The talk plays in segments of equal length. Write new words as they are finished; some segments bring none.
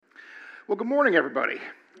Well, good morning, everybody.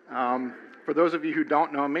 For those of you who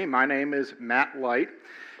don't know me, my name is Matt Light,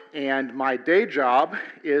 and my day job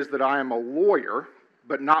is that I am a lawyer,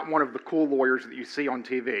 but not one of the cool lawyers that you see on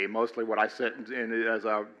TV. Mostly what I sit in as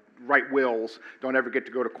write wills, don't ever get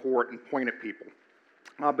to go to court and point at people.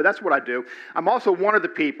 But that's what I do. I'm also one of the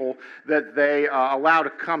people that they allow to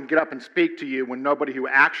come get up and speak to you when nobody who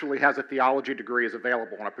actually has a theology degree is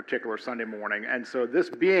available on a particular Sunday morning. And so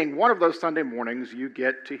this being one of those Sunday mornings, you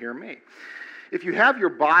get to hear me. If you have your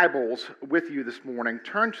Bibles with you this morning,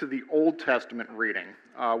 turn to the Old Testament reading,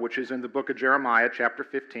 which is in the book of Jeremiah, chapter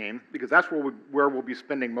 15, because that's where we'll be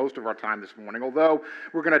spending most of our time this morning, although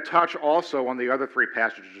we're going to touch also on the other three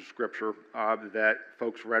passages of Scripture that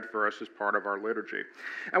folks read for us as part of our liturgy.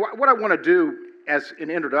 And what I want to do as an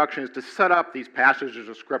introduction is to set up these passages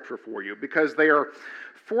of Scripture for you, because they are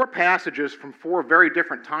four passages from four very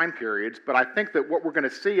different time periods, but I think that what we're going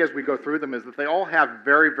to see as we go through them is that they all have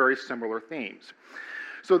very, very similar themes.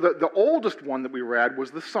 So the oldest one that we read was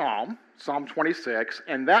the Psalm 26,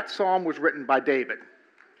 and that psalm was written by David.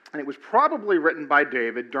 And it was probably written by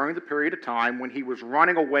David during the period of time when he was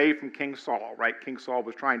running away from King Saul, right? King Saul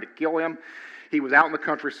was trying to kill him. He was out in the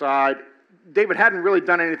countryside. David hadn't really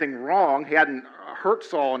done anything wrong. He hadn't hurt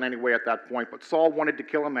Saul in any way at that point, but Saul wanted to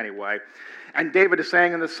kill him anyway. And David is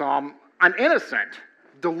saying in the psalm, I'm innocent.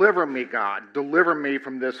 Deliver me, God. Deliver me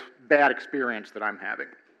from this bad experience that I'm having.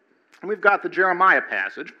 And we've got the Jeremiah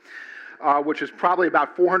passage, which is probably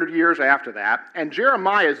about 400 years after that. And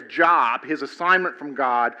Jeremiah's job, his assignment from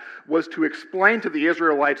God, was to explain to the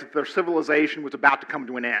Israelites that their civilization was about to come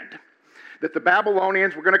to an end. That the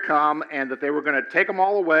Babylonians were going to come and that they were going to take them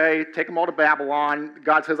all away, take them all to Babylon.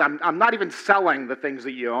 God says, I'm not even selling the things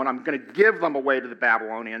that you own. I'm going to give them away to the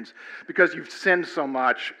Babylonians because you've sinned so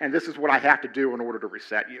much, and this is what I have to do in order to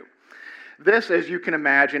reset you. This, as you can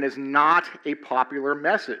imagine, is not a popular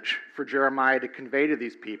message for Jeremiah to convey to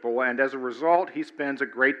these people, and as a result, he spends a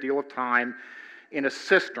great deal of time in a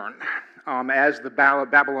cistern as the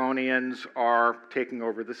Babylonians are taking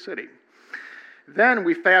over the city. Then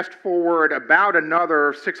we fast forward about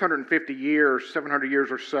another 650 years, 700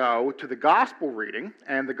 years or so, to the gospel reading.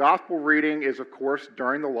 And the gospel reading is, of course,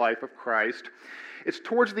 during the life of Christ. It's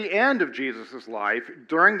towards the end of Jesus' life,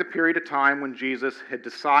 during the period of time when Jesus had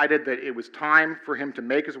decided that it was time for him to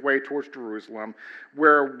make his way towards Jerusalem,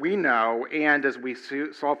 where we know, and as we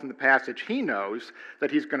saw from the passage, he knows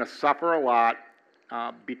that he's going to suffer a lot,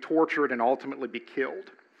 be tortured, and ultimately be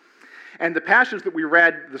killed. And the passage that we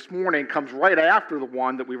read this morning comes right after the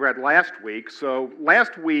one that we read last week. So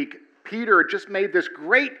last week, Peter just made this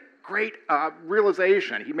great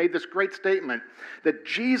realization. He made this great statement that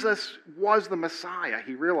Jesus was the Messiah.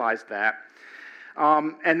 He realized that.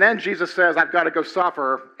 And then Jesus says, I've got to go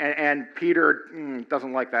suffer. And Peter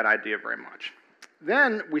doesn't like that idea very much.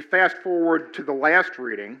 Then we fast forward to the last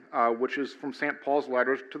reading, which is from St. Paul's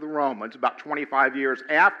letters to the Romans, about 25 years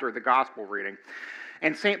after the gospel reading.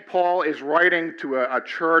 And St. Paul is writing to a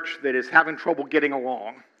church that is having trouble getting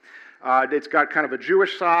along. It's got kind of a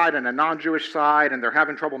Jewish side and a non-Jewish side, and they're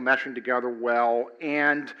having trouble meshing together well.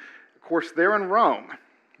 And, of course, they're in Rome.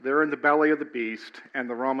 They're in the belly of the beast, and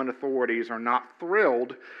the Roman authorities are not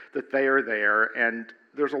thrilled that they are there, and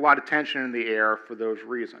there's a lot of tension in the air for those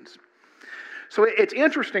reasons. So it's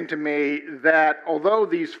interesting to me that although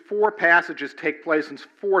these four passages take place in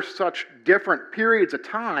four such different periods of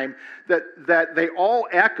time, that they all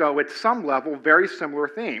echo at some level very similar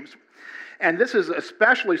themes. And this is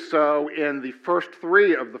especially so in the first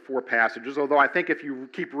three of the four passages, although I think if you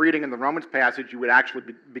keep reading in the Romans passage, you would actually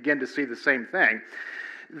begin to see the same thing.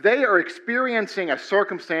 They are experiencing a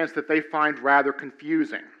circumstance that they find rather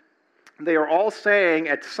confusing. They are all saying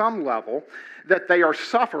at some level that they are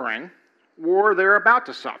suffering or they're about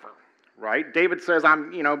to suffer, right? David says,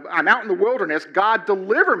 I'm out in the wilderness. God,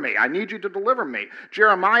 deliver me. I need you to deliver me.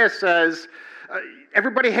 Jeremiah says,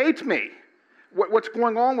 everybody hates me. What's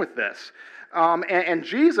going on with this? And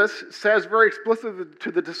Jesus says very explicitly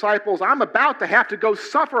to the disciples, I'm about to have to go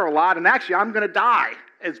suffer a lot, and actually I'm going to die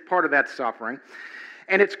as part of that suffering.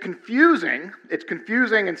 And it's confusing. It's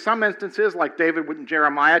confusing in some instances, like David and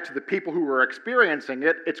Jeremiah, to the people who are experiencing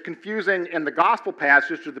it. It's confusing in the gospel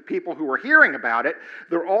passage to the people who are hearing about it.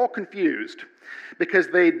 They're all confused because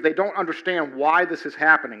they don't understand why this is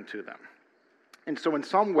happening to them. And so in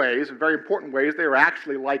some ways, in very important ways, they are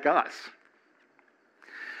actually like us.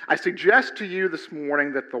 I suggest to you this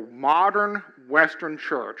morning that the modern Western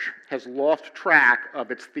church has lost track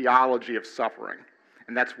of its theology of suffering.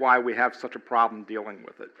 And that's why we have such a problem dealing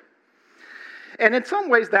with it. And in some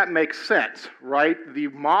ways that makes sense, right? The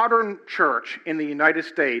modern church in the United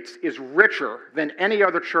States is richer than any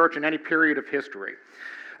other church in any period of history.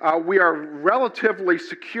 We are relatively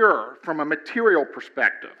secure from a material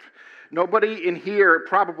perspective. Nobody in here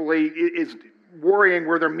probably is worrying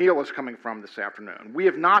where their meal is coming from this afternoon. We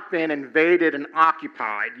have not been invaded and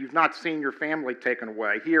occupied. You've not seen your family taken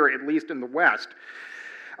away, here at least in the West.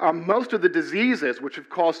 Most of the diseases which have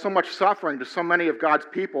caused so much suffering to so many of God's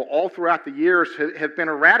people all throughout the years have been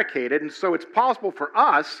eradicated, and so it's possible for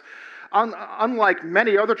us, unlike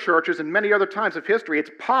many other churches and many other times of history,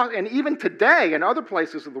 and even today in other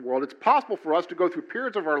places of the world, it's possible for us to go through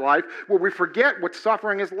periods of our life where we forget what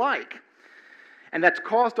suffering is like. And that's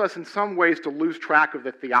caused us in some ways to lose track of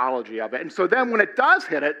the theology of it. And so then when it does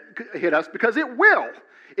hit us, because it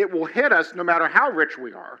will hit us no matter how rich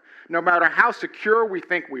we are, no matter how secure we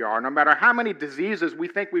think we are, no matter how many diseases we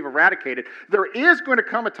think we've eradicated, there is going to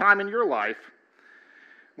come a time in your life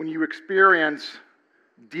when you experience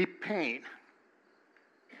deep pain.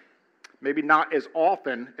 Maybe not as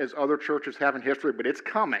often as other churches have in history, but it's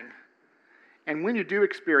coming. And when you do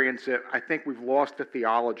experience it, I think we've lost the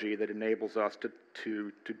theology that enables us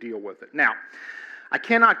to deal with it. Now, I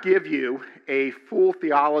cannot give you a full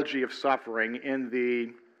theology of suffering in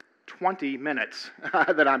the 20 minutes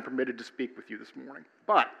that I'm permitted to speak with you this morning.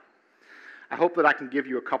 But I hope that I can give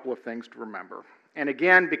you a couple of things to remember. And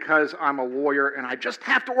again, because I'm a lawyer and I just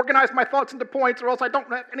have to organize my thoughts into points or else I don't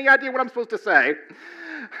have any idea what I'm supposed to say.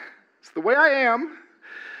 It's the way I am.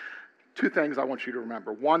 Two things I want you to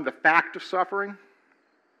remember. One, the fact of suffering.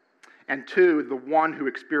 And two, the one who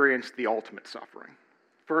experienced the ultimate suffering.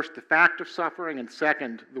 First, the fact of suffering, and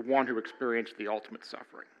second, the one who experienced the ultimate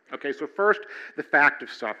suffering. Okay, so first, the fact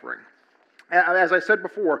of suffering. As I said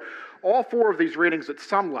before, all four of these readings at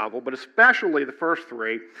some level, but especially the first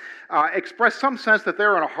three, express some sense that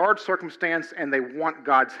they're in a hard circumstance and they want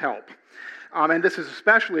God's help. And this is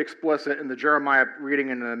especially explicit in the Jeremiah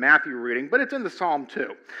reading and in the Matthew reading, but it's in the Psalm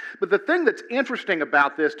too. But the thing that's interesting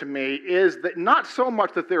about this to me is that not so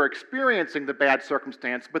much that they're experiencing the bad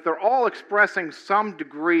circumstance, but they're all expressing some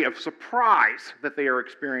degree of surprise that they are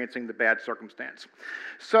experiencing the bad circumstance.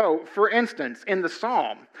 So, for instance, in the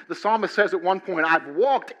Psalm, the psalmist says at one point, "I've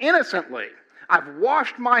walked innocently. I've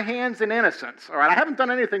washed my hands in innocence." All right, I haven't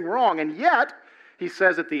done anything wrong, and yet, he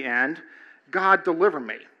says at the end, "God, deliver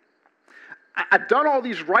me. I've done all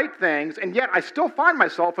these right things, and yet I still find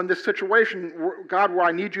myself in this situation, God, where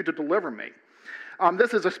I need you to deliver me."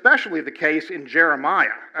 This is especially the case in Jeremiah.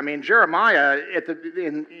 I mean, Jeremiah,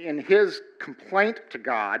 in his complaint to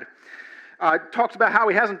God, talks about how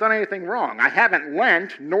he hasn't done anything wrong. "I haven't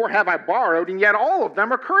lent, nor have I borrowed, and yet all of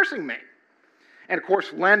them are cursing me." And of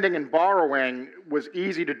course, lending and borrowing was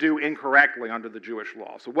easy to do incorrectly under the Jewish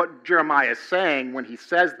law. So what Jeremiah is saying when he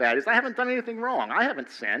says that is, I haven't done anything wrong. I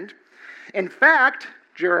haven't sinned. In fact,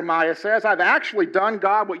 Jeremiah says, I've actually done,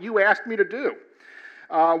 God, what you asked me to do.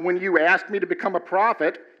 When you asked me to become a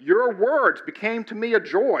prophet, your words became to me a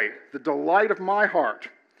joy, the delight of my heart.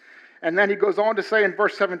 And then he goes on to say in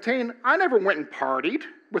verse 17, I never went and partied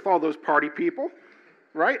with all those party people,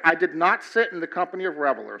 right? I did not sit in the company of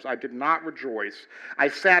revelers. I did not rejoice. I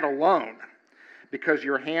sat alone because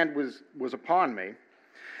your hand was upon me.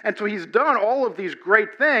 And so he's done all of these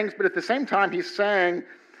great things, but at the same time he's saying,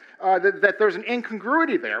 that there's an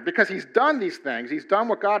incongruity there because he's done these things, he's done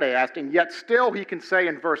what God asked, and yet still he can say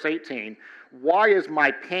in verse 18, why is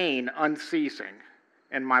my pain unceasing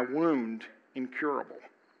and my wound incurable?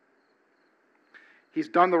 He's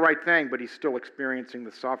done the right thing, but he's still experiencing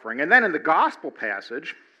the suffering. And then in the gospel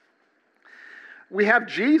passage, we have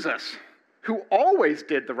Jesus, who always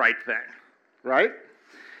did the right thing, right?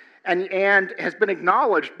 And has been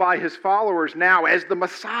acknowledged by his followers now as the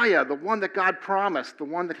Messiah, the one that God promised, the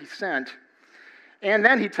one that he sent. And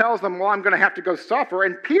then he tells them, well, I'm going to have to go suffer.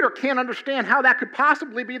 And Peter can't understand how that could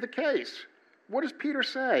possibly be the case. What does Peter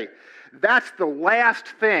say? That's the last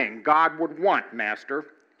thing God would want, Master.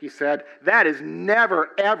 He said, that is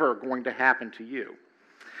never, ever going to happen to you.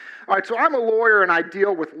 All right, so I'm a lawyer and I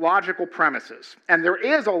deal with logical premises. And there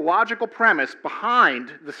is a logical premise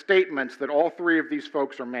behind the statements that all three of these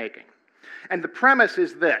folks are making. And the premise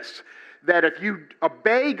is this, that if you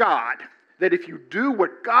obey God, that if you do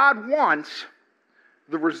what God wants,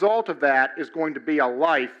 the result of that is going to be a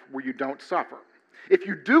life where you don't suffer. If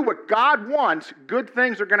you do what God wants, good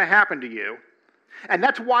things are going to happen to you. And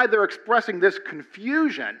that's why they're expressing this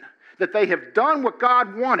confusion, that they have done what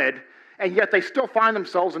God wanted, and yet they still find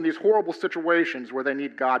themselves in these horrible situations where they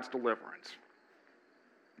need God's deliverance.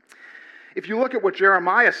 If you look at what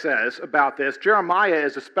Jeremiah says about this, Jeremiah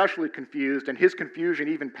is especially confused, and his confusion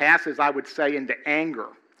even passes, I would say, into anger.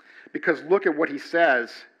 Because look at what he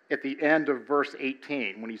says at the end of verse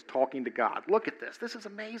 18 when he's talking to God. Look at this. This is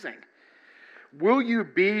amazing. Will you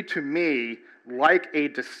be to me like a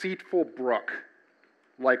deceitful brook,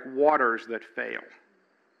 like waters that fail.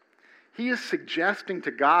 He is suggesting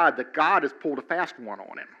to God that God has pulled a fast one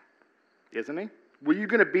on him, isn't he? Were you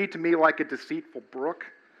going to be to me like a deceitful brook?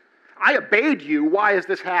 I obeyed you. Why is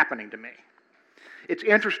this happening to me? It's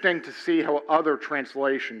interesting to see how other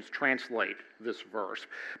translations translate this verse,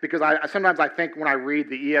 because sometimes I think when I read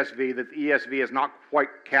the ESV that the ESV has not quite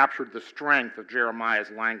captured the strength of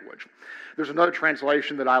Jeremiah's language. There's another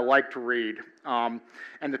translation that I like to read, and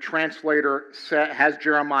the translator has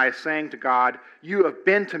Jeremiah saying to God, "You have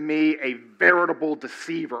been to me a veritable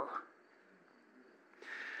deceiver."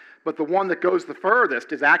 But the one that goes the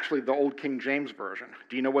furthest is actually the Old King James Version.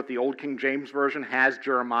 Do you know what the Old King James Version has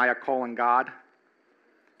Jeremiah calling God?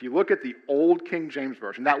 If you look at the Old King James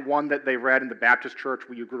Version, that one that they read in the Baptist church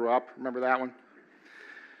where you grew up, remember that one?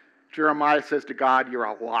 Jeremiah says to God, "You're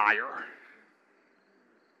a liar."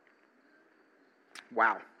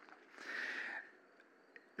 Wow.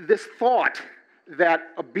 This thought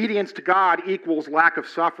that obedience to God equals lack of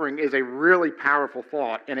suffering is a really powerful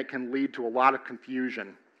thought, and it can lead to a lot of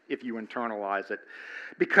confusion if you internalize it,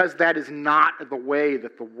 because that is not the way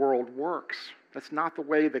that the world works. That's not the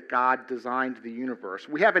way that God designed the universe.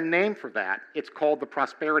 We have a name for that. It's called the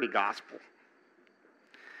prosperity gospel.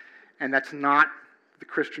 And that's not the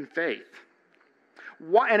Christian faith.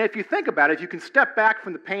 And if you think about it, if you can step back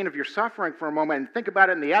from the pain of your suffering for a moment and think about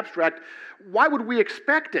it in the abstract, why would we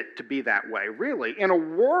expect it to be that way, really? In a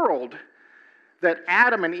world that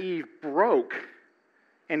Adam and Eve broke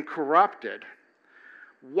and corrupted,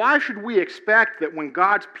 why should we expect that when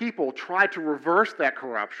God's people try to reverse that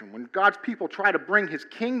corruption, when God's people try to bring his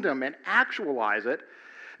kingdom and actualize it,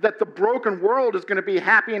 that the broken world is going to be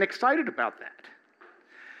happy and excited about that?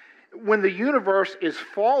 When the universe is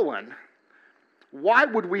fallen, why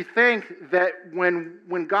would we think that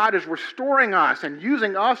when God is restoring us and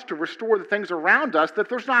using us to restore the things around us, that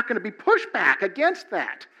there's not going to be pushback against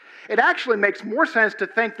that? It actually makes more sense to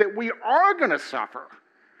think that we are going to suffer,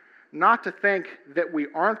 not to think that we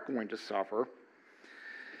aren't going to suffer.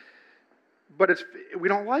 But we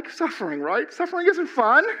don't like suffering, right? Suffering isn't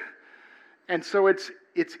fun. And so it's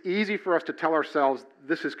easy for us to tell ourselves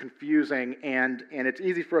this is confusing, and it's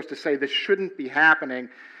easy for us to say this shouldn't be happening,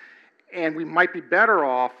 and we might be better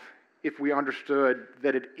off if we understood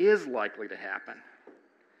that it is likely to happen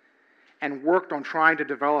and worked on trying to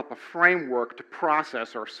develop a framework to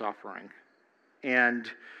process our suffering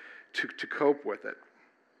and to cope with it.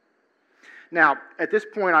 Now, at this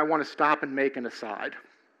point, I want to stop and make an aside,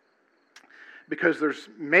 because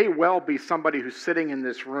may well be somebody who's sitting in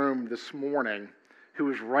this room this morning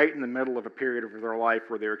who is right in the middle of a period of their life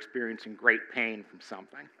where they're experiencing great pain from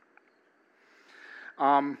something.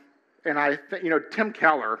 And I think, Tim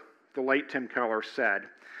Keller, the late Tim Keller, said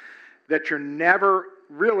that you're never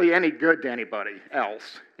really any good to anybody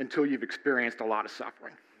else until you've experienced a lot of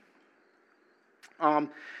suffering.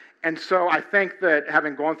 And so I think that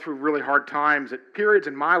having gone through really hard times at periods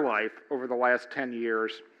in my life over the last 10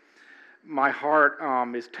 years, my heart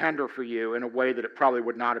is tender for you in a way that it probably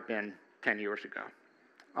would not have been 10 years ago.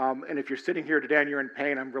 And if you're sitting here today and you're in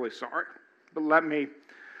pain, I'm really sorry. But let me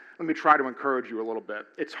try to encourage you a little bit.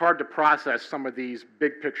 It's hard to process some of these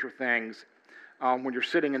big picture things when you're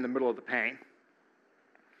sitting in the middle of the pain.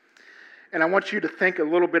 And I want you to think a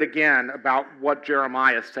little bit again about what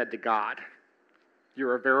Jeremiah said to God.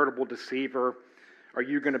 You're a veritable deceiver. Are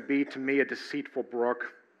you going to be to me a deceitful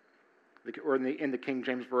brook? Or in the King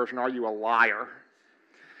James Version, are you a liar?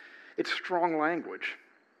 It's strong language.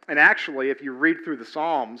 And actually, if you read through the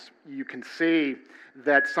Psalms, you can see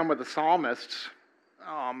that some of the psalmists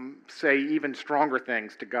say even stronger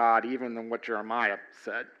things to God, even than what Jeremiah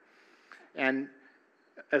said. And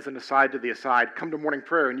as an aside to the aside, come to morning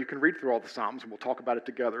prayer and you can read through all the Psalms and we'll talk about it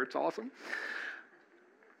together. It's awesome.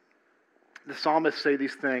 The psalmists say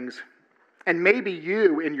these things, and maybe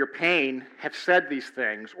you in your pain have said these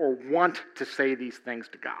things or want to say these things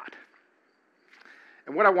to God.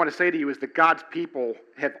 And what I want to say to you is that God's people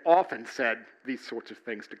have often said these sorts of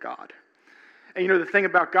things to God. And the thing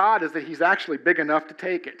about God is that he's actually big enough to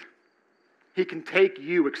take it. He can take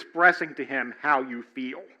you expressing to him how you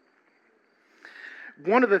feel.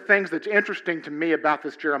 One of the things that's interesting to me about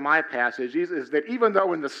this Jeremiah passage is that even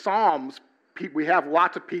though in the Psalms we have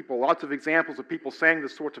lots of examples of people saying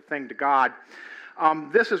this sorts of thing to God,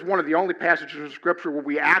 this is one of the only passages in Scripture where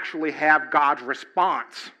we actually have God's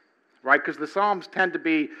response, right? Because the Psalms tend to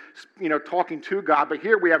be, talking to God, but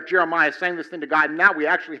here we have Jeremiah saying this thing to God, and now we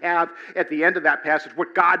actually have at the end of that passage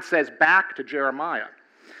what God says back to Jeremiah.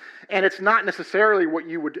 And it's not necessarily what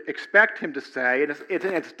you would expect him to say, and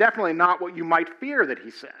it's definitely not what you might fear that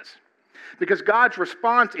he says. Because God's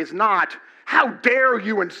response is not, How dare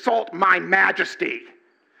you insult my majesty?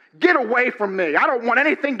 Get away from me. I don't want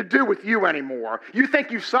anything to do with you anymore. You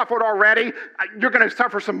think you've suffered already? You're going to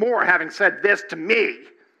suffer some more having said this to me.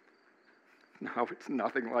 No, it's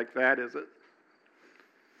nothing like that, is it?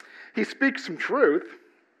 He speaks some truth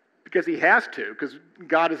because he has to, because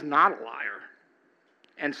God is not a liar.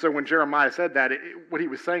 And so when Jeremiah said that, what he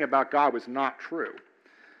was saying about God was not true.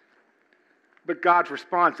 But God's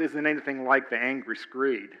response isn't anything like the angry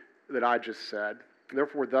screed that I just said.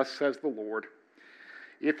 Therefore, thus says the Lord,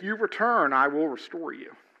 if you return, I will restore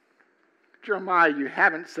you. Jeremiah, you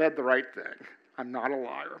haven't said the right thing. I'm not a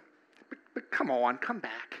liar. But come on, come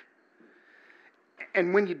back.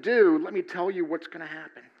 And when you do, let me tell you what's going to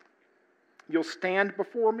happen. You'll stand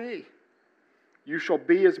before me. You shall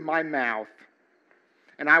be as my mouth,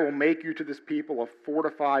 and I will make you to this people a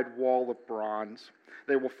fortified wall of bronze.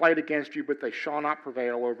 They will fight against you, but they shall not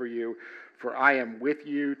prevail over you, for I am with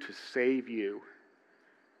you to save you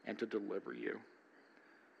and to deliver you.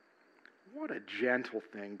 What a gentle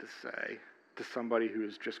thing to say to somebody who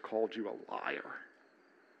has just called you a liar.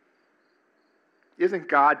 Isn't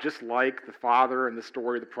God just like the father in the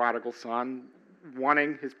story of the prodigal son,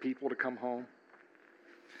 wanting his people to come home?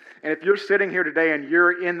 And if you're sitting here today and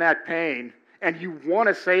you're in that pain and you want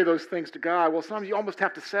to say those things to God, well, sometimes you almost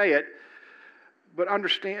have to say it, but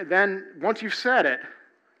understand, then once you've said it,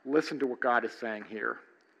 listen to what God is saying here.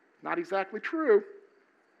 Not exactly true.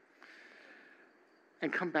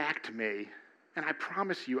 And come back to me, and I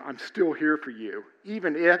promise you I'm still here for you,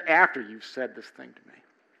 even if after you've said this thing to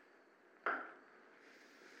me.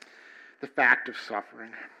 The fact of suffering.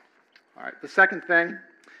 All right, the second thing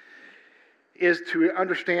is to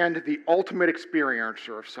understand the ultimate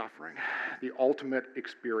experiencer of suffering. The ultimate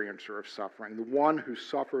experiencer of suffering, the one who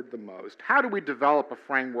suffered the most. How do we develop a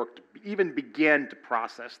framework to even begin to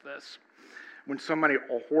process this when so many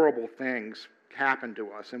horrible things happen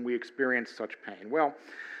to us and we experience such pain? Well,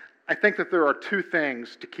 I think that there are two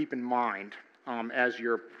things to keep in mind as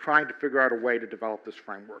you're trying to figure out a way to develop this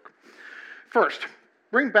framework. First,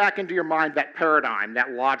 bring back into your mind that paradigm,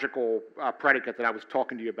 that logical predicate that I was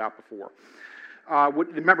talking to you about before.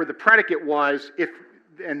 Remember, the predicate was,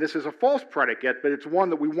 and this is a false predicate, but it's one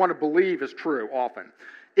that we want to believe is true often.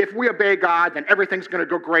 If we obey God, then everything's going to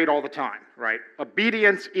go great all the time, right?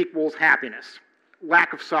 Obedience equals happiness,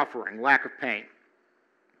 lack of suffering, lack of pain.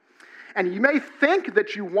 And you may think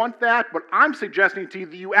that you want that, but I'm suggesting to you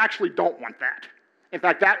that you actually don't want that. In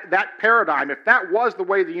fact, that paradigm, if that was the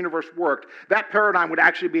way the universe worked, that paradigm would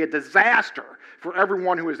actually be a disaster for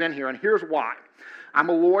everyone who is in here, and here's why. I'm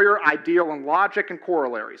a lawyer, I deal in logic and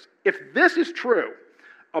corollaries. If this is true,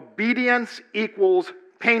 obedience equals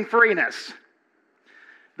pain-freeness,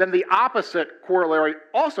 then the opposite corollary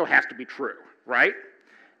also has to be true, right?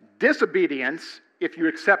 Disobedience, if you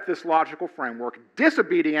accept this logical framework,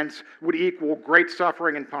 disobedience would equal great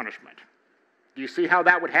suffering and punishment. Do you see how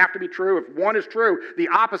that would have to be true? If one is true, the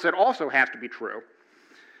opposite also has to be true.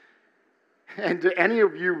 And do any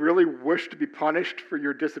of you really wish to be punished for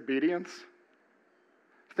your disobedience?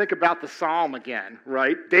 Think about the psalm again,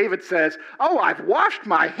 right? David says, "Oh, I've washed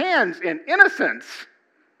my hands in innocence."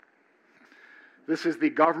 This is the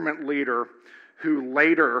government leader who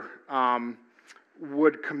later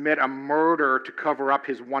would commit a murder to cover up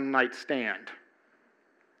his one-night stand.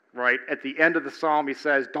 Right? At the end of the psalm, he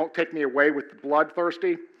says, "Don't take me away with the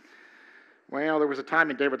bloodthirsty." Well, there was a time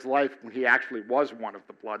in David's life when he actually was one of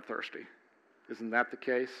the bloodthirsty. Isn't that the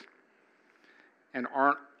case? And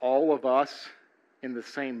aren't all of us in the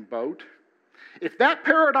same boat? If that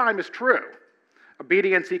paradigm is true,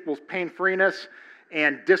 obedience equals pain-freeness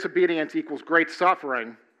and disobedience equals great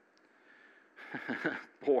suffering,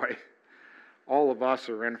 boy, all of us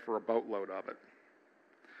are in for a boatload of it.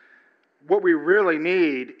 What we really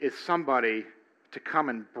need is somebody to come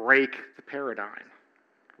and break the paradigm,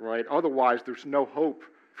 right? Otherwise, there's no hope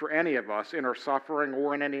for any of us in our suffering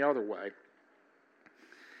or in any other way.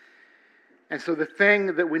 And so the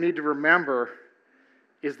thing that we need to remember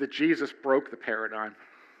is that Jesus broke the paradigm.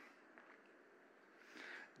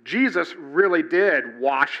 Jesus really did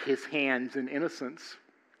wash his hands in innocence,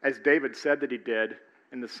 as David said that he did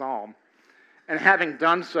in the psalm. And having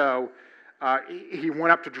done so, he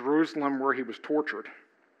went up to Jerusalem where he was tortured.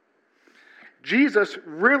 Jesus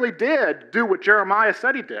really did do what Jeremiah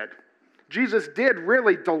said he did. Jesus did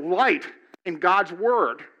really delight in God's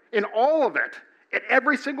word, in all of it, at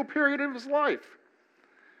every single period of his life.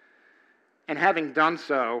 And having done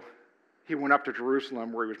so, he went up to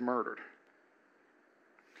Jerusalem where he was murdered.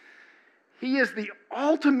 He is the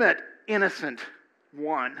ultimate innocent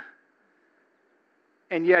one.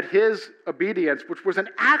 And yet his obedience, which was an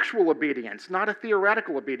actual obedience, not a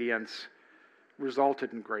theoretical obedience,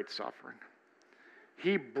 resulted in great suffering.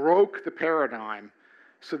 He broke the paradigm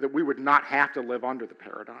so that we would not have to live under the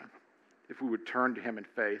paradigm if we would turn to him in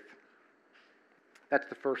faith. That's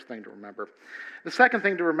the first thing to remember. The second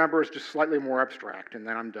thing to remember is just slightly more abstract, and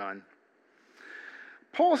then I'm done.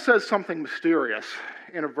 Paul says something mysterious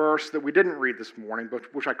in a verse that we didn't read this morning,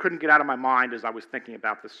 but which I couldn't get out of my mind as I was thinking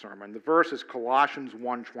about this sermon. The verse is Colossians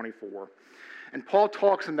 1:24. And Paul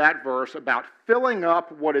talks in that verse about filling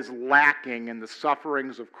up what is lacking in the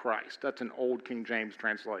sufferings of Christ. That's an old King James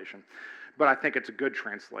translation, but I think it's a good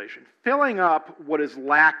translation. Filling up what is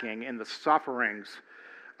lacking in the sufferings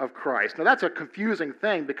of Christ. Now that's a confusing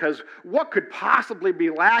thing, because what could possibly be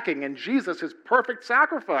lacking in Jesus' perfect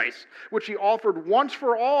sacrifice, which he offered once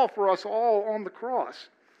for us all on the cross?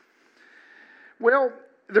 Well,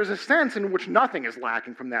 there's a sense in which nothing is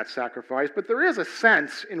lacking from that sacrifice, but there is a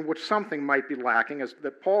sense in which something might be lacking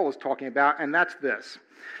that Paul is talking about, and that's this.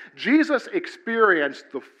 Jesus experienced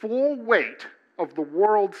the full weight of the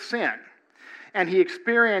world's sin, and he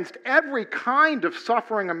experienced every kind of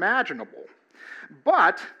suffering imaginable.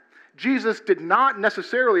 But Jesus did not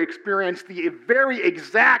necessarily experience the very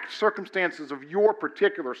exact circumstances of your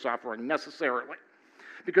particular suffering necessarily,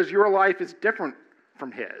 because your life is different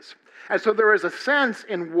from his. And so there is a sense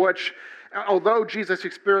in which, although Jesus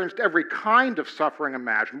experienced every kind of suffering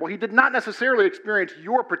imaginable, he did not necessarily experience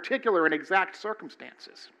your particular and exact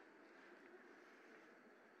circumstances.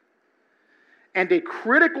 And a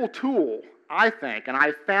critical tool, I think, and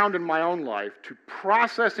I've found in my own life, to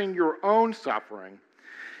processing your own suffering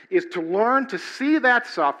is to learn to see that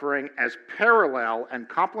suffering as parallel and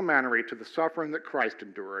complementary to the suffering that Christ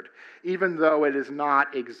endured, even though it is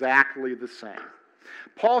not exactly the same.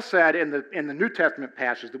 Paul said in the New Testament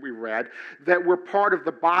passage that we read that we're part of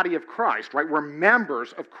the body of Christ, right? We're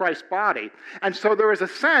members of Christ's body. And so there is a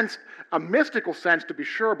sense, a mystical sense to be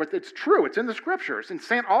sure, but it's true. It's in the Scriptures. And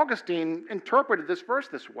St. Augustine interpreted this verse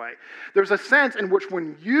this way. There's a sense in which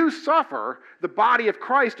when you suffer, the body of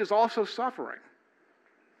Christ is also suffering.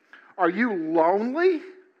 Are you lonely?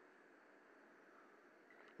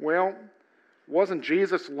 Well, wasn't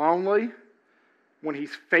Jesus lonely when he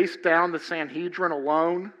faced down the Sanhedrin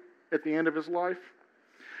alone at the end of his life?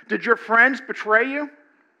 Did your friends betray you?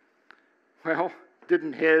 Well,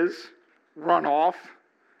 didn't his run off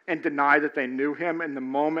and deny that they knew him in the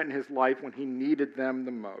moment in his life when he needed them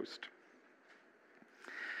the most?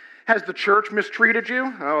 Has the church mistreated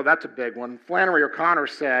you? Oh, that's a big one. Flannery O'Connor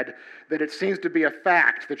said that it seems to be a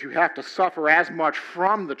fact that you have to suffer as much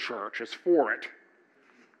from the church as for it.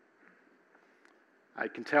 I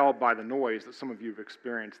can tell by the noise that some of you have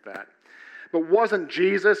experienced that. But wasn't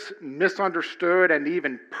Jesus misunderstood and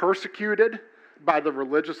even persecuted by the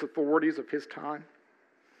religious authorities of his time?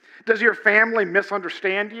 Does your family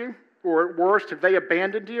misunderstand you? Or at worst, have they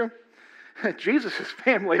abandoned you? Jesus'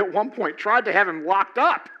 family at one point tried to have him locked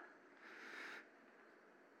up.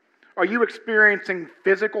 Are you experiencing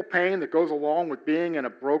physical pain that goes along with being in a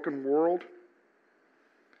broken world?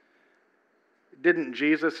 Didn't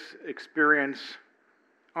Jesus experience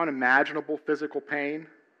unimaginable physical pain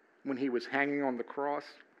when he was hanging on the cross?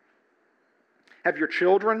 Have your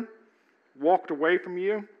children walked away from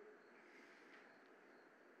you?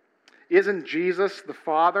 Isn't Jesus the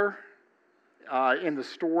father in the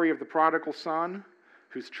story of the prodigal son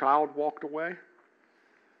whose child walked away?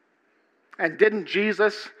 And didn't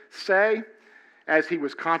Jesus say, as he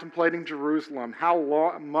was contemplating Jerusalem,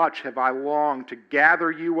 how much have I longed to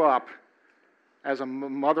gather you up as a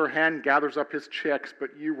mother hen gathers up his chicks, but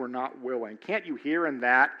you were not willing? Can't you hear in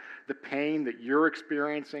that the pain that you're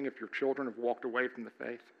experiencing if your children have walked away from the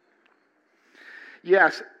faith?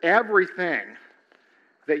 Yes, everything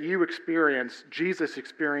that you experience, Jesus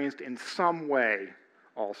experienced in some way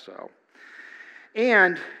also.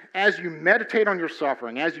 And as you meditate on your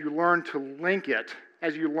suffering, as you learn to link it,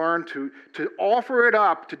 as you learn to offer it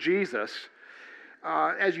up to Jesus,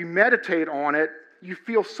 as you meditate on it, you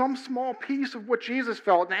feel some small piece of what Jesus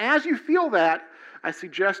felt. And as you feel that, I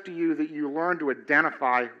suggest to you that you learn to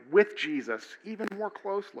identify with Jesus even more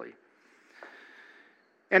closely.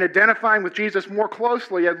 And identifying with Jesus more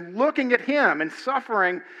closely and looking at him and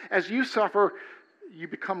suffering as you suffer, you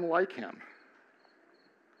become like him.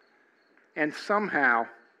 And somehow,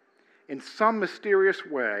 in some mysterious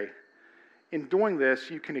way, in doing this,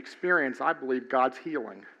 you can experience, I believe, God's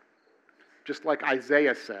healing. Just like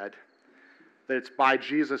Isaiah said, that it's by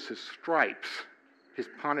Jesus' stripes, his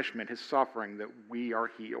punishment, his suffering, that we are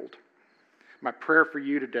healed. My prayer for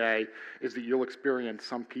you today is that you'll experience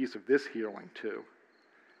some piece of this healing too,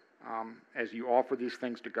 as you offer these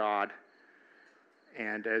things to God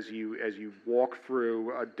And as you walk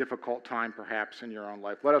through a difficult time perhaps in your own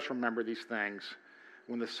life, let us remember these things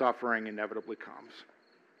when the suffering inevitably comes.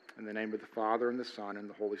 In the name of the Father, and the Son, and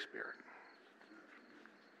the Holy Spirit.